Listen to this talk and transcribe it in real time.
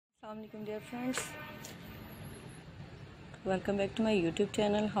Assalamu alaikum dear friends, welcome back to my YouTube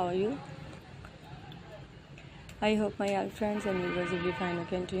channel. How are you? I hope my all friends and viewers will be fine,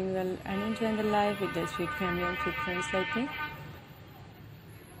 okay, and doing well and enjoying the life with their sweet family and sweet friends like me.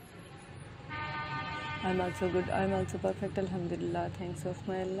 I'm also good, I'm also perfect, alhamdulillah, thanks of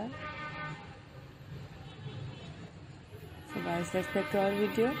my Allah. So guys, let's back to our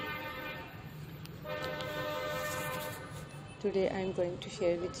video. Today I am going to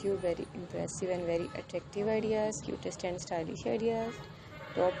share with you very impressive and very attractive ideas, cutest and stylish ideas,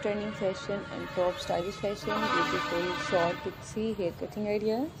 top trending fashion and top stylish fashion, beautiful short pixie hair cutting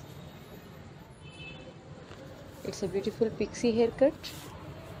ideas. It's a beautiful pixie haircut.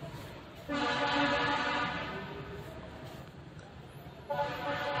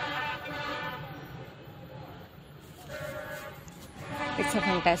 It's a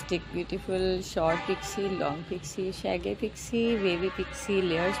fantastic, beautiful short pixie, long pixie, shaggy pixie, wavy pixie,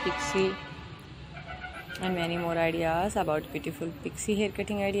 layers pixie, and many more ideas about beautiful pixie hair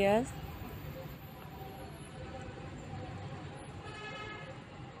cutting ideas.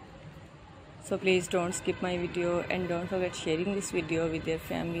 So please don't skip my video and don't forget sharing this video with your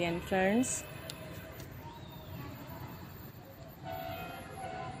family and friends.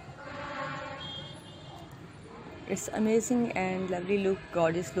 It's amazing and lovely look,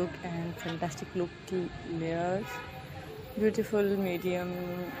 gorgeous look and fantastic look layers. Beautiful medium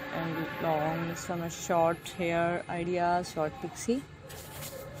and long, some short hair ideas, short pixie.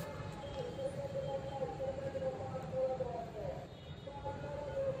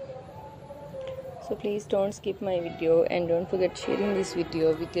 So please don't skip my video and don't forget sharing this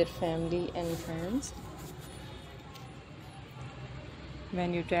video with your family and friends.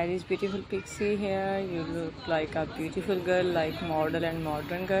 When you try this beautiful pixie hair, you look like a beautiful girl, like model and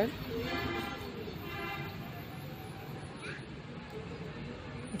modern girl.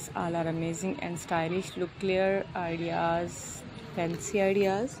 It's all are amazing and stylish, look clear ideas, fancy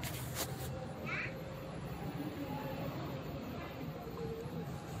ideas.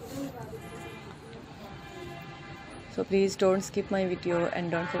 So please don't skip my video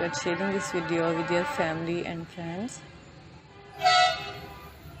and don't forget sharing this video with your family and friends.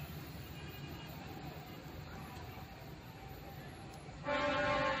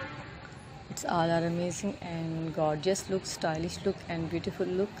 It's all are amazing and gorgeous look, stylish look and beautiful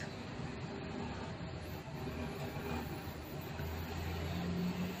look.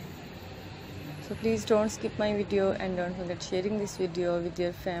 So please don't skip my video and don't forget sharing this video with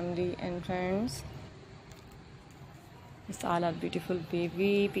your family and friends. It's all are beautiful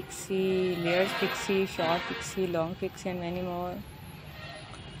baby pixie, layers pixie, short pixie, long pixie and many more.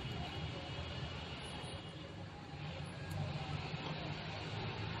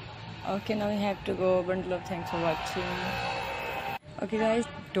 Okay, now we have to go. Bundle of thanks for watching. Okay guys,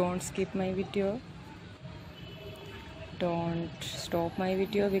 don't skip my video, don't stop my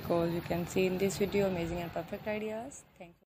video, because you can see in this video amazing and perfect ideas. Thank you.